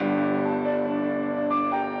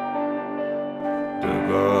Dear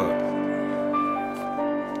God.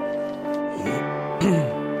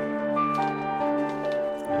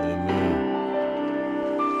 Amen.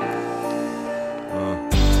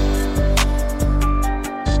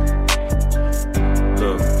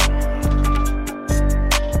 Look.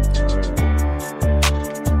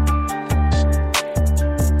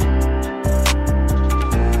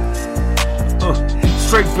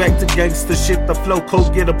 Straight back to gangsta shit, the flow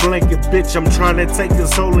code, get a blanket, bitch. I'm trying to take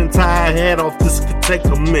his whole entire head off, this could take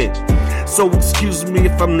a minute. So excuse me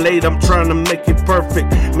if I'm late, I'm trying to make it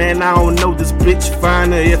perfect. Man, I don't know this bitch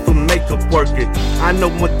finer if her makeup working. I know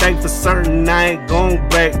one thing for certain, I ain't gon'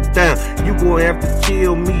 back down. You gon' have to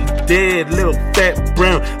kill me dead, little fat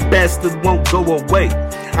brown bastard won't go away.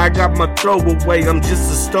 I got my throwaway, I'm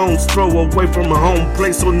just a stone's throw away from a home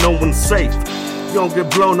place so no one's safe. You don't get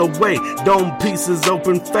blown away, dome pieces,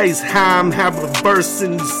 open face. How I'm having a verse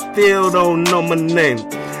and you still don't know my name.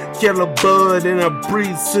 Killer Bud and I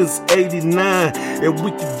breathe since 89. And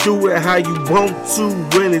we can do it how you want to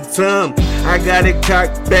anytime. I got it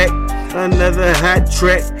cocked back, another hot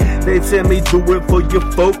track. They tell me do it for your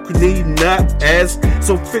folk, need not ask.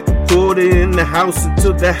 So fit the quarter in the house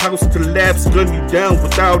until the house collapse. Gun you down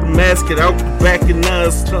without a mask, get out the back and now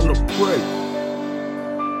it's time to pray.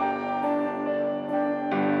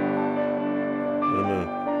 Amen.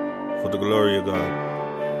 For the glory of God.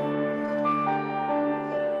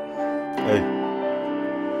 Hey.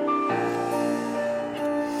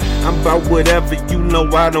 I'm about whatever, you know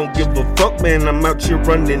I don't give a fuck, man. I'm out here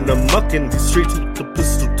running amok in the streets with the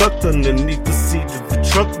pistol tucked underneath the seat of the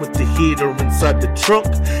truck with the heater inside the trunk.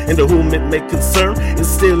 And the whom it may concern, it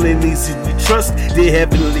still ain't easy to trust. Dear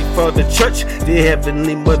Heavenly Father Church, dear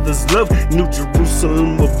Heavenly Mother's love, New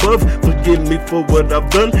Jerusalem above, forgive me for what I've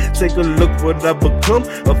done. Take a look what I've become,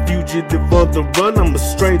 a fugitive on the run. I'm a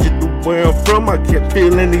stranger to where I'm from, I can't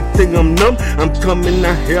feel anything, I'm numb. I'm coming,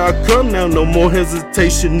 now here I come, now no more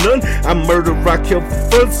hesitation, none. I murder, I kill for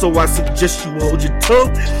fun, so I suggest you hold your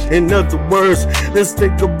tongue. In other words, let's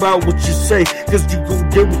think about what you say, cause you gon'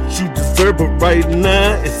 get what you deserve. But right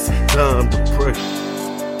now, it's time to pray.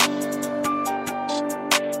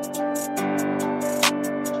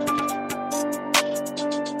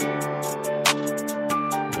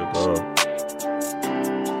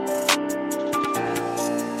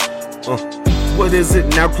 What is it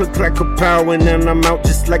now? Click like a power and then I'm out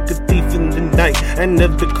just like a thief in the night.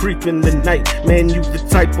 Another creep in the night. Man, you the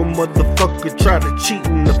type of motherfucker try to cheat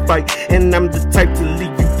in the fight, and I'm the type to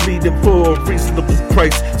leave you bleeding for a reasonable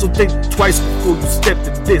price. So think twice before you step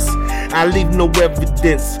to this. I leave no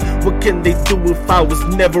evidence. What can they do if I was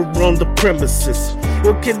never on the premises?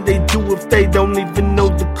 What can they do if they don't even know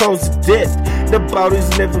the cause of death? The body's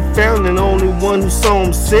never found and only one who saw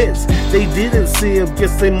him says they didn't see him.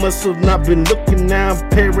 Guess they must have not been looking. Now I'm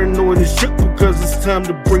paranoid and shook because it's time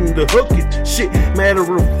to bring the hooking. Shit, matter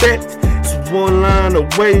of fact, it's one line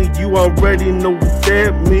away. You already know what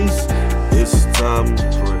that means. It's time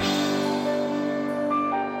to